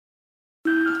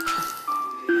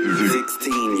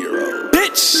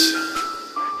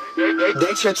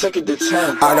They took it to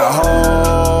 10. I got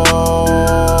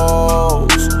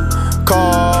hoes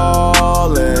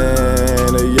calling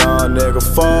a young nigga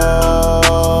phone.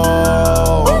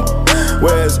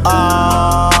 Where's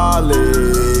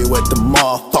Ollie with the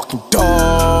motherfucking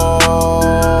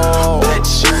dog?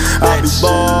 I be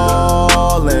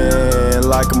ballin'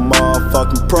 like a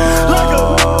motherfucking pro.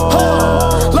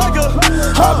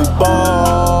 I be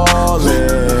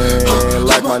ballin'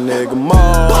 like my nigga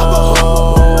Mo.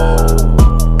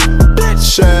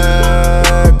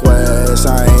 Check West,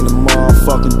 I ain't a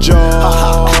motherfucking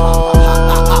joke.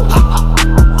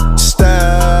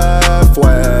 Steph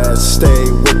West, stay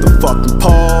with the fucking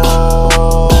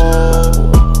pole.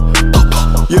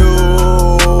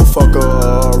 You fuck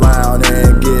around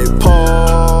and get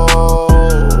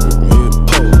pulled,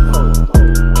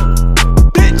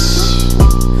 bitch.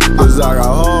 Cause I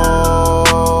got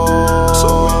hoes, so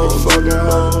many fucking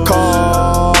hoes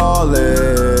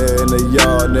calling a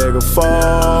young nigga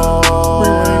phone.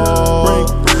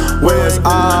 Where's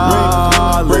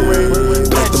Ollie with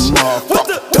the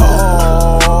motherfucking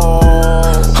dog?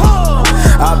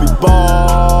 I be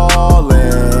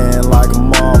ballin' like a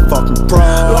motherfucking pro.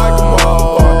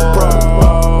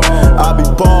 I be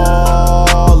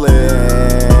ballin'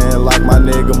 like my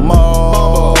nigga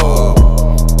Mo.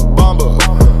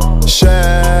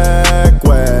 Check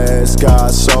West got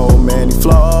so many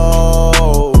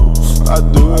flows. I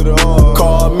do it all.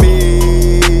 Call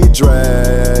me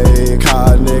Drake,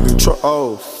 hot nigga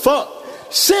oh fuck,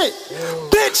 shit,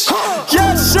 bitch.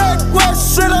 Yeah, Check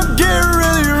West said I'm getting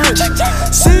really rich.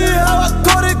 See how I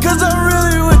got it, cause I'm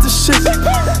really with the shit.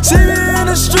 See me in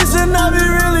the streets and I be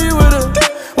really with a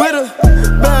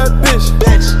bad bitch.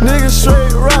 Niggas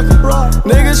straight rockin',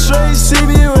 niggas straight see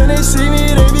me. When they see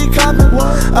me, they be coppin'.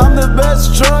 I'm the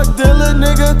best drug dealer,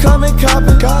 nigga, come and cop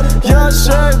it. Yeah,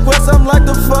 Check West, I'm like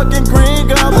the fucking Green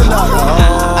Goblin.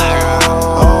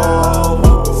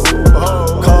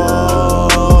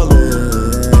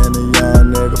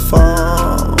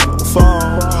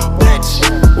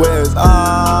 Where's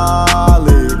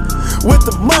Ollie with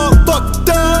the motherfucking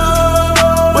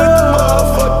dog? With the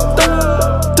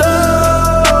motherfucking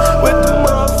dog. With the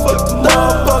motherfucking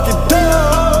dog.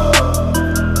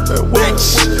 Bitch,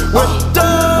 with the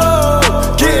dog.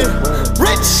 Getting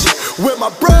rich with my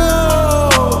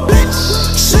bro. Bitch,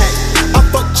 shit, I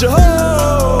fucked your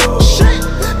hoe. Shit,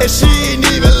 and she ain't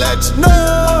even let you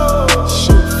know.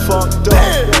 Shit, fucked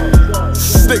up.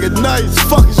 This nigga nice,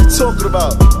 fuck is you talking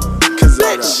about?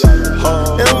 Bitch,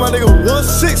 and my nigga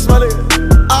 1-6, my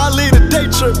nigga. I lead a day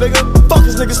trip, nigga. Fuck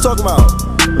is niggas talking about?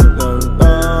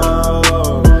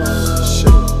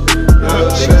 Shit.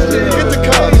 Get the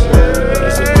cops,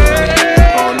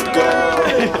 on the go.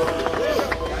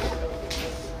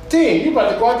 Damn, you about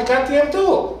to go out the goddamn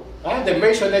door. I had to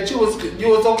make sure that you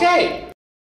was okay.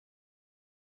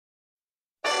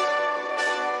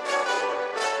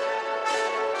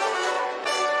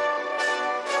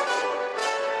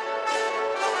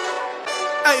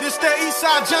 Hey, this that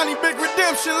Eastside Johnny Big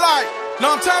Redemption like. Know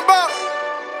what I'm talking about?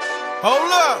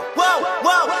 Hold up. Whoa,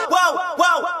 whoa, whoa,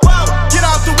 whoa, whoa. Get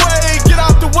out the way, get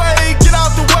out the way, get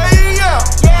out the way, yeah.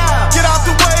 Yeah. Get out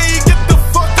the way, get the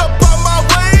fuck up out my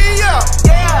way, yeah.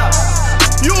 Yeah.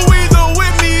 You either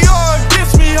with me or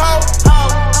against me, ho.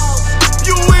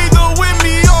 You either with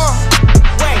me or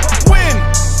win.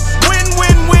 Win,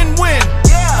 win, win, win.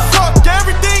 Yeah. Fuck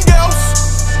everything else.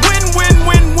 Win, win,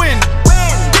 win, win.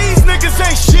 These niggas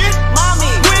ain't shit.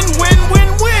 Mommy. Win, win, win,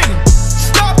 win.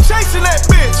 Stop chasing that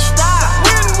bitch. Stop.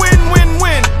 Win, win, win,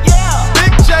 win. Yeah.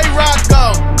 Big J Rock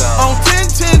go. On 10,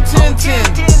 10, 10, 10.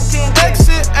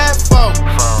 Exit at 4.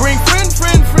 Bring friends.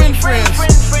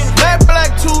 Black,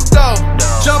 black, 2 dough.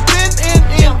 Jump in.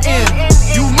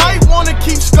 You might wanna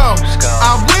keep score.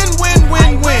 I win, win,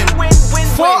 win, win.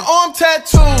 Forearm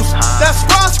tattoos. That's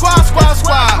squad.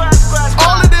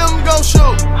 All of them gon'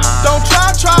 shoot. Don't try.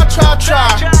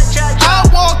 I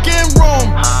walk in room.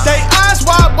 They eyes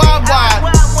wide.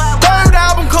 Third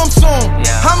album come soon.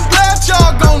 I'm glad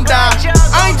y'all gon' die.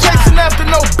 I ain't chasing after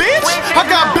no bitch. I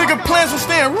got bigger plans on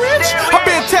staying rich. I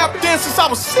been tap dance since I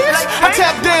was 6. I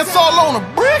tap dance all on a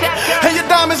brick. And your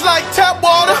diamonds like tap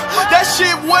water. That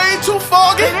shit way too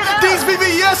foggy. These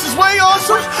VVS is way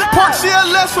awesome. Park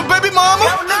CLS for baby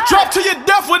mama. Drop to your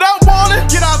death without warning.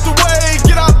 Get out the way,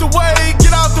 get out the way,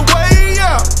 get out the way,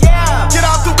 yeah. Get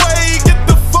out the way, get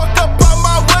the fuck up out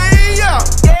my way, yeah.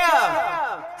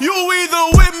 You either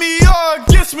with me or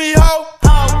against me, ho.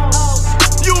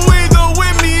 You either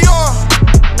with me or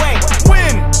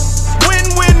win. Win,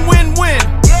 win, win, win.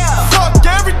 Fuck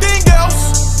everything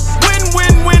else. Win,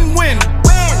 win, win, win.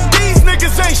 These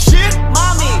niggas ain't shit.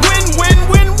 Win, win,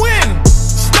 win, win.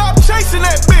 Stop chasing.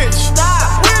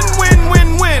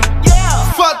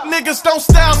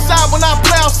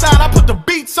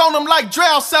 on them like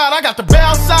drow side. I got the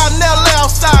bow side and LL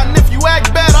side. And if you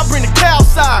act bad, I bring the cow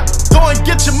side. Go and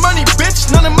get your money, bitch.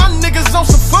 None of my niggas on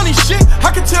some funny shit.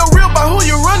 I can tell real by who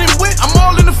you're running with. I'm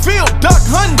all in the field, duck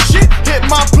hunting shit. Hit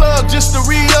my plug just to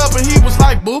re-up and he was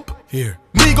like, boop. Here.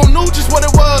 Migo knew just what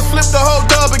it was, flipped the whole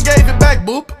dub and gave it back,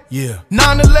 boop. Yeah.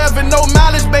 911, no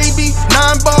mileage, baby.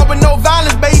 9-ball with no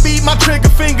violence, baby. My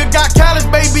trigger finger got callous,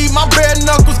 baby. My bare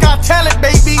knuckles got talent,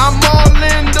 baby. I'm all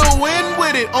in the wind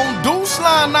with it. On deuce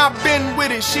line, I've been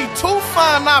with it. She too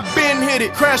fine, I've been hit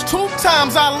it. Crashed 2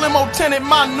 times, I limo tented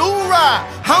my new ride.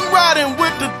 I'm riding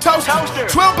with the toaster.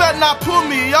 12 better not pull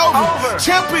me over.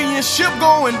 Championship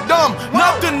going dumb.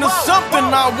 Nothing to something,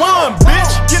 I won,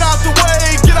 bitch. Get out the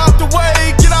way, get out the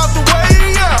way, get out the way,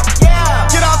 yeah.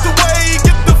 Get out the way,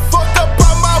 get the fuck up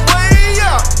out my way,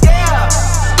 yeah.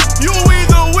 You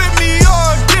either with me or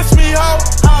against me, ho.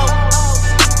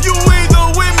 You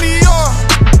either with me or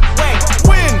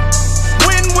win,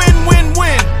 win, win, win,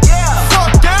 win.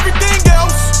 Fuck everything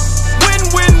else. Win,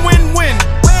 win, win, win.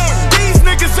 These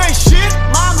niggas ain't shit.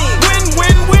 Win,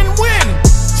 win, win, win.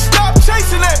 Stop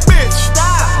chasing that bitch.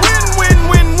 Win, win,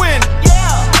 win, win.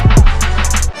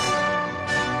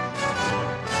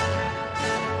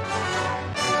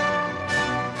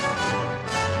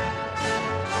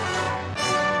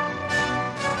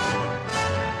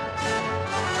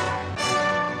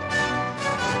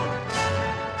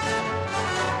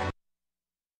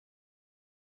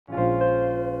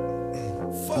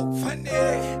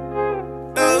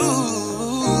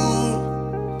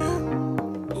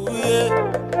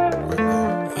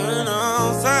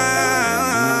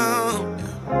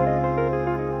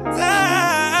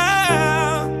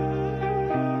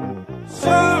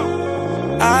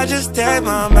 I just tagged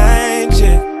my main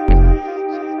chick.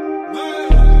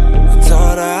 I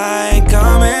told her I ain't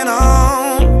coming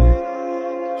home.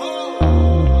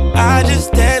 I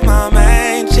just tagged my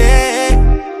main chick.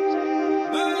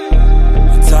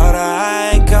 I told her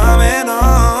I ain't coming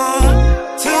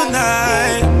home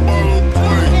tonight.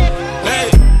 Hey,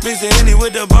 mix the Henny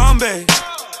with the Bombay.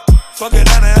 Fuck it,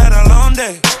 I done had a long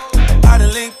day. I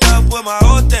done linked up with my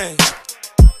whole thing.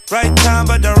 Right time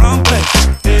but the wrong place.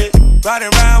 Yeah.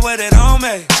 Riding around with it on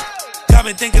me. Got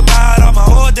me thinking about all my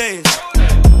old days.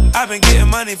 I've been getting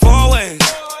money 4 ways.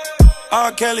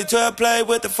 R. Kelly 12 play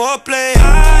with the 4-play.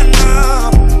 I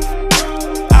know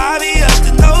I be up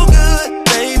to no good,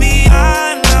 baby.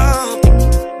 I know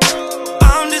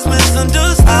I'm just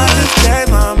misunderstood. I just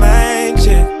tagged my main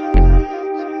chick.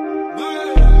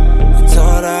 I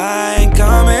told her I ain't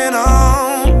coming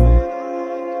home.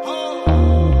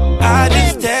 I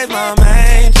just tagged my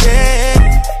main chick.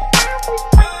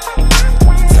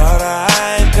 Told her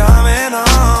I ain't coming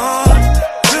home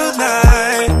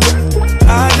tonight. I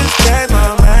just tagged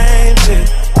my main chick.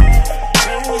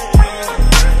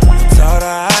 Told her I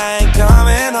ain't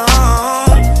coming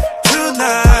home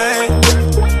tonight.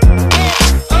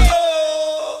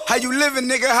 How you living,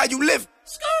 nigga? How you living?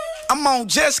 I'm on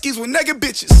jet skis with nigga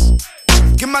bitches.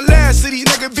 Get my last to these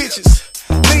nigga bitches.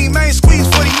 Lean main squeeze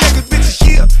for these nigga bitches,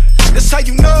 yeah. That's how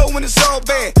you know when it's all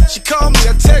bad. She called me,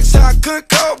 I text her, I could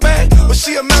call back. But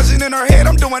she imagine in her head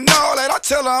I'm doing all that. I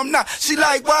tell her I'm not. She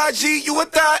like, YG, you a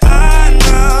thot? I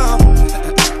know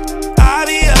I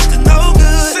be up to no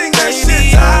good. Sing that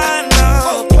baby, shit, I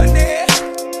know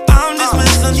I'm just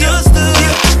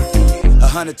misunderstood.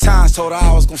 100 times told her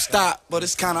I was gonna stop, but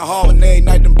it's kinda hard when every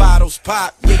night them bottles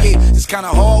pop. Yeah, yeah, it's kinda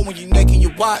hard when you naked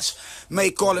your watch.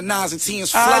 Make all the 9s and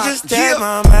 10s fly. I just tagged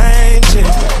my main chick.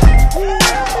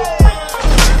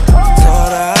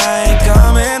 Told her I ain't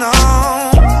coming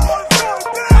home.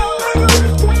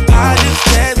 I just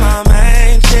tagged my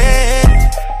main chick.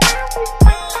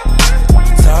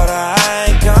 Told her I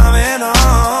ain't coming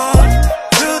home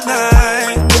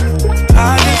tonight. I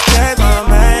just tagged my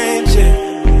main chick.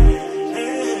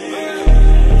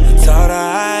 Told her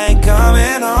I ain't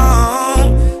coming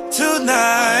home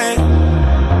tonight.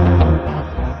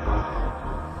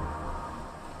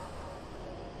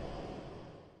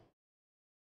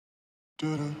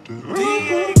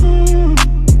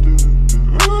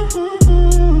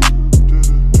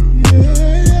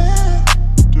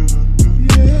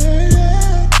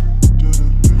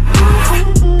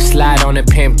 Slide on the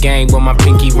pimp gang with my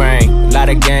pinky ring. Lot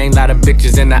of gang, lot of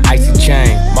bitches in the icy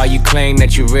chain. While you claim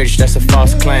that you rich, that's a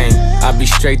false claim. I be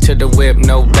straight to the whip,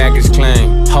 no baggage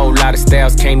claim. Whole lot of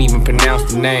styles, can't even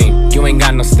pronounce the name. You ain't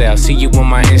got no style, see you on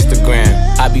my Instagram.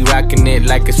 I be rocking it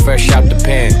like it's fresh out the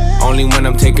pen. Only when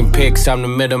I'm taking pics, I'm the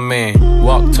middleman.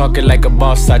 Walk talking like a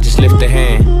boss, I just lift a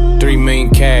hand. 3 million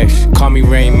cash, call me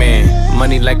Rain Man.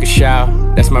 Money like a shower,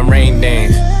 that's my rain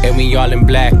dance. And we all in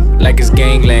black, like it's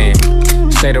gangland.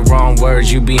 say the wrong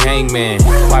words, you be hangman.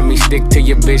 Why me stick to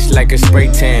your bitch like a spray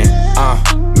tan?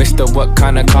 Mister, what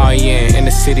kind of car you in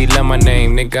the city, love my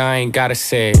name, nigga, I ain't gotta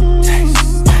say it.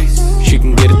 Taste, taste. She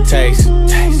can get a taste.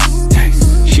 Taste,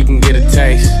 taste. She can get a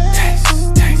taste.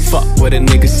 Taste, taste. Fuck what a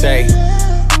nigga say.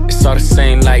 It's all the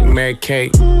same like Mary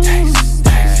Kate. Taste,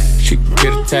 taste. She can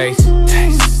get a taste.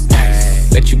 Taste,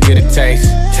 taste. Let you get a taste.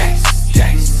 Taste,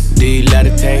 taste. Do you let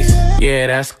it taste? Yeah,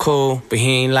 that's cool, but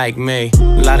he ain't like me.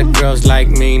 A lot of girls like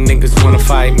me, niggas wanna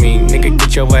fight me. Nigga,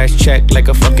 get your ass checked like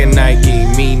a fucking Nike.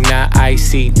 Me not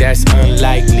icy, that's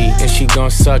unlikely. And she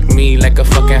gon' suck me like a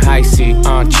fucking high C.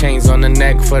 Chains on the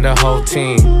neck for the whole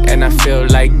team. And I feel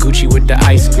like Gucci with the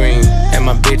ice cream. And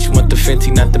my bitch want the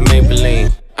Fenty, not the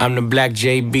Maybelline. I'm the black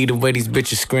JB, the way these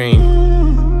bitches scream.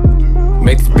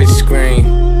 Make this bitch scream.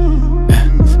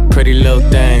 Pretty little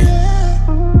thing.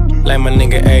 Like my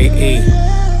nigga AE.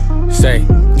 Say,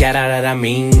 yeah, that I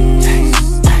mean.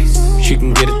 Taste, taste. She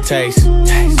can get a taste.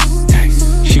 Taste,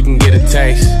 taste. She can get a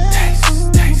taste.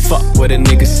 Taste, taste. Fuck what a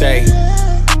nigga say.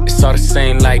 It's all the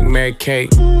same like Mary Kate.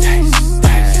 Taste,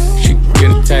 taste. She can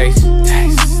get a taste.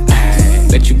 Taste,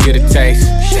 taste. Let you get a taste.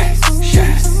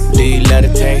 Do you let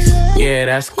it taste? Yeah,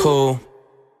 that's cool.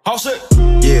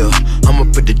 Yeah,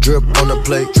 I'ma put the drip on the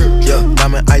plate. Yeah,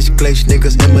 diamond ice glaze,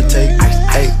 niggas imitate.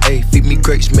 Hey, hey, feed me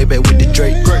grapes, maybe with the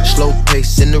Drake. Slow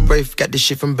pace in the rave, got this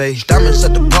shit from base. Diamonds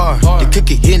at the bar, the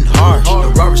cookie hitting hard.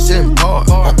 The Robert sitting par,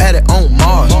 I'm at it on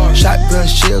Mars. Shotgun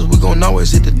shells, we gon'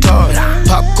 always hit the tar.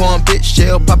 Popcorn, bitch,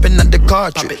 shell popping out the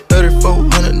cartridge.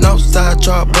 3400 outside,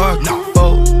 char bar.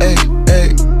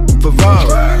 488.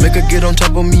 Ferrari. Make her get on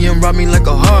top of me and rob me like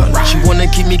a heart. She wanna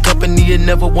keep me company and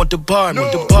never want to bar me.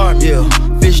 Yeah,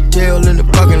 fishtail in the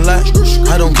parking lot.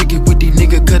 I don't kick it with these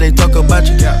niggas cause they talk about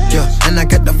you. Yeah, and I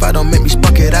got the fight, don't make me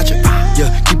spark it at you.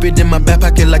 Yeah, keep it in my back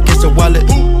pocket like it's a wallet.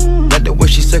 Like the way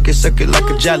she suck it like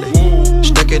a jelly.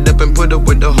 Stuck it up and put it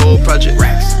with the whole project.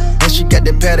 And she got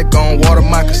that paddock on water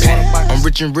moccasins. I'm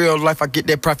rich in real life, I get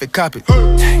that profit copy.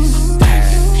 Taste,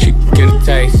 taste. She can get a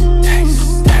taste.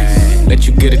 Taste, taste. Let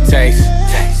you get a taste.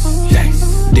 Taste,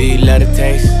 taste. Do you let it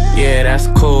taste? Yeah, that's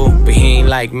cool, but he ain't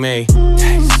like me.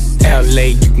 Taste,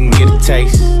 LA, you can get a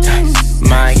taste. Taste.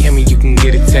 Miami, you can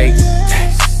get a taste.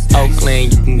 Taste.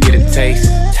 Oakland, you can get a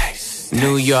taste. Taste.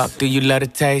 New York, do you let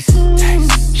it taste?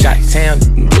 Taste. Chi-town,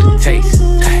 you can get a taste.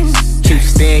 Taste.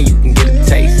 Houston, you can get a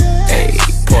taste. Hey,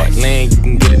 Portland, you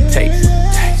can get a taste.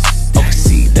 Taste.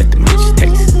 Overseas, let the bitch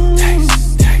taste.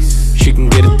 Taste. Taste. She can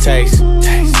get a taste.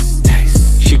 Taste.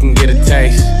 Taste. She can get a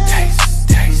taste. Taste.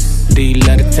 Taste. Do you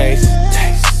let it taste?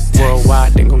 Taste.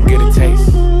 Worldwide, they gon' get a taste.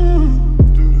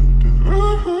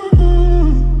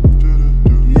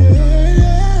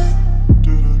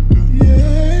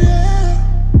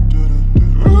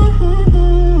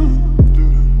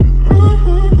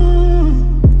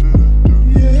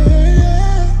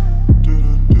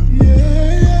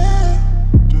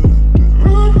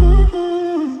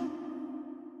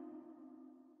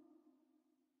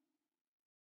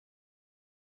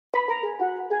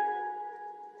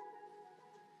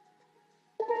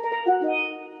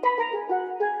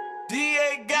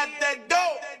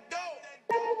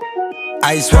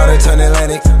 Ice water turn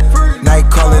Atlantic, night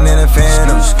calling in a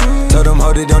phantom. Told them,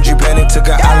 hold it, don't you panic. Took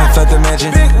an island, left the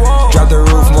mansion. Drop the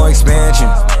roof, more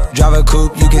expansion. Drive a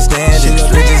coupe, you can stand it.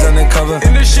 Bitches undercover,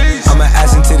 I'm an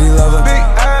ass and titty lover.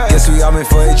 Guess we all meant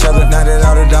for each other. Now that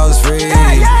all the dogs free,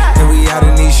 and we out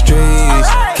in these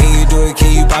streets. Can you do it,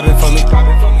 can you pop it for me?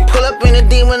 Pull up in a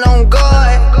demon on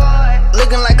guard,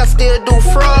 looking like I still do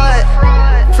fraud.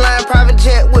 Flying private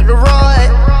jet with the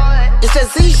rod. It's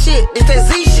that Z shit, it's that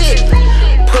Z shit.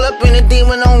 Pull up in a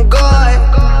demon on guard,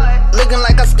 looking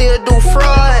like I still do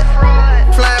fraud.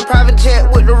 Flying private jet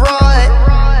with the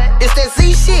rod. It's that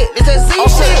Z shit, it's that Z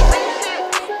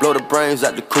shit. Blow the brains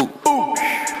out the coop.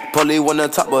 Police wanna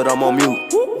talk, but I'm on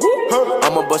mute.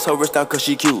 I'ma bust her wrist down cause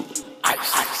she cute.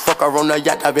 Fuck her on the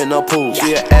yacht, I've been a pool.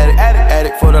 She an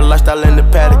addict for the lifestyle and the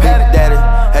paddock. Daddy,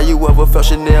 have you ever felt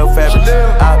Chanel fabric?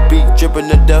 I be dripping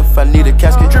to death, I need a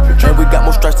casket. And we got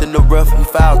more strikes in the rough, he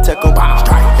foul tech em.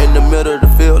 In the middle of the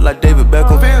field like David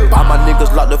Beckham. All my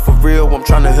niggas locked up for real, I'm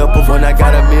tryna help them. When I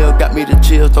got a meal, got me the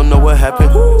chills, don't know what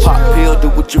happened. Pop pill, do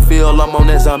what you feel, I'm on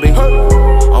that zombie.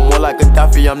 I'm more like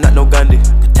Gaddafi, I'm not no Gandhi.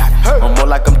 I'm more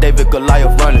like I'm David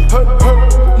Goliath running.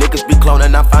 Niggas be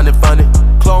cloning, I find it funny.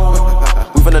 Clone,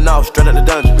 we finna know, straight out the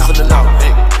dungeon. Listen now,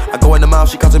 I go in the mouth,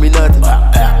 she costing me nothing.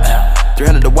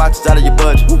 300 the watch is out of your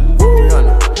budget.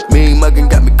 300. Mean muggin'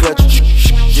 got me clutching.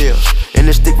 Yeah, and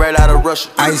this stick right out of Russia.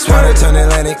 Ice water turn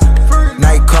Atlantic,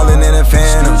 night calling in a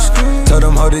phantom. Told them,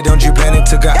 them, hold it, don't you panic.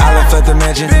 Took an island, left the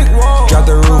mansion. Drop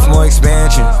the roof, more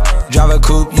expansion. Drive a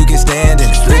coupe, you can stand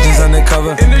it. Bridges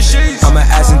undercover. I'm an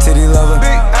ass and titty lover.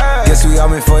 Guess we all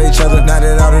meant for each other. Now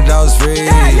that all the dogs free,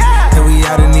 and we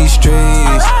out in these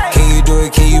streets. Can you do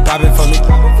it? Can you pop it for me?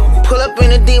 Pull up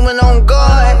in a demon on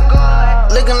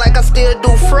guard, looking like I still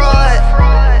do fraud.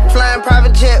 Flying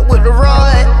private jet with the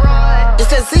rod. It's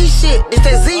that Z shit, it's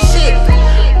that Z shit.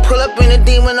 Pull up in a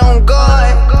demon on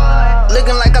guard,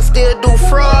 looking like I still do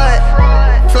fraud.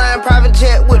 Flying private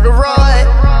jet with the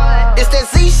rod. It's that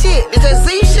Z shit, it's that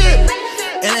Z shit.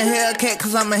 In a Hellcat,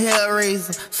 cause I'm a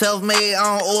hellraiser. Self-made,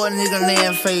 I don't owe a nigga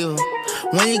land favor.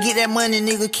 When you get that money,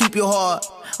 nigga, keep your heart.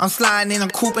 I'm sliding in a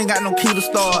coupe, ain't got no key to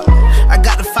start. I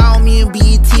got to follow me in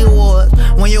BET Awards.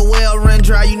 When your well run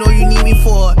dry, you know you need me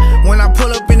for it. When I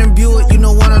pull up in a Buick, you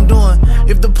know what I'm doing.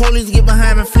 If the police get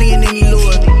behind me, fleeing any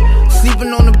lure.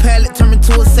 Sleeping on the pallet, turn me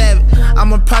to a savage.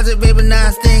 I'm a project baby, now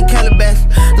I stay in Calabash.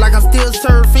 Like I'm still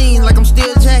surfing, like I'm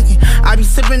still jacking. I be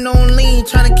sipping on lean,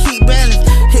 trying to keep balance.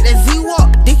 Hit that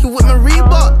Z-Walk, dicky with my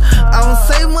Reebok. I don't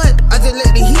say much, I just let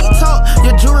the heat talk.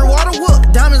 Your jewelry water whoop,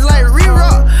 diamonds like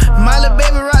re-rock. My little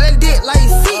baby ride that dick like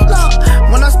seatlock.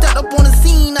 When I stepped up on the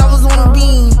scene, I was on a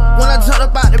beam. When I jumped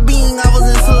up out the beam, I was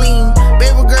in Celine.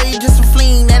 Baby girl, you just a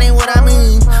fleen, that ain't what I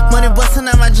mean. Money busting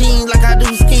out my jeans like I do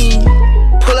skiing.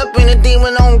 Pull up in a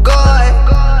demon on guard,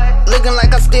 looking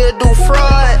like I still do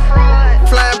fraud.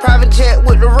 Flying private jet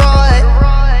with the rod.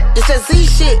 It's that Z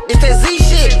shit, it's that Z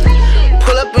shit.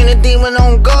 Pull up in a demon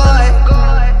on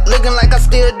guard, looking like I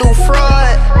still do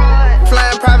fraud.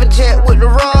 Flying private jet with the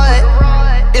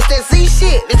rod. It's that Z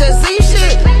shit, it's that Z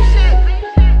shit.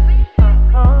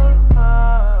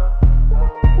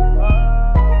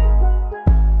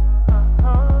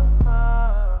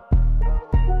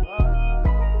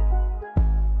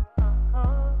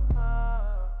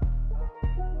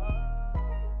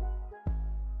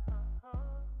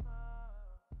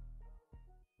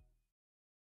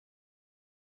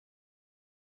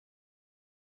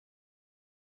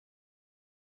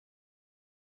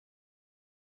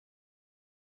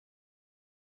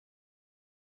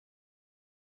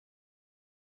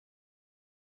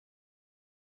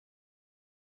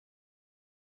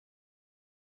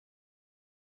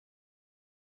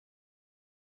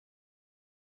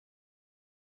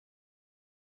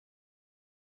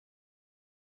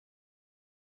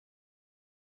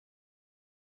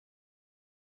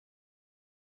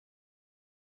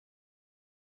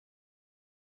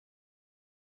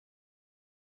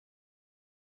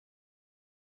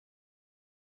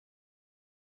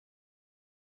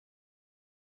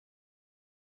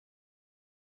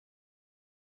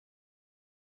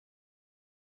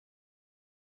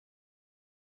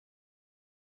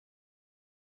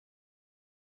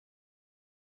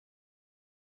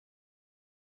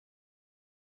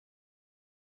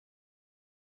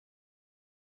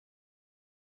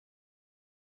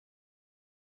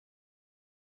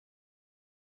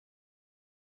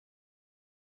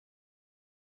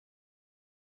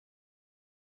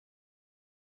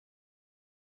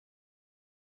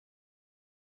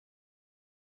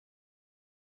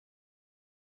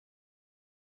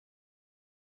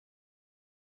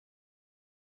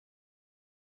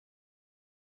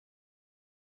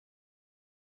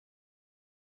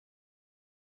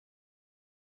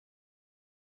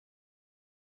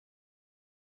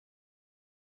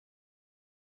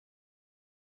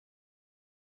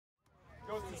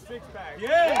 Goes to six pack.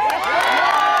 Yeah!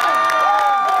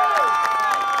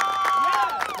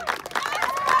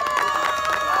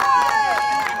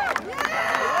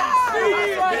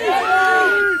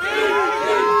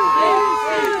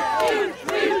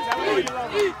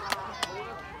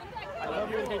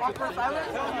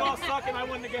 Tell you all suck and I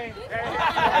win the game. I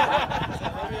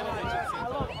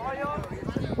love all y'all.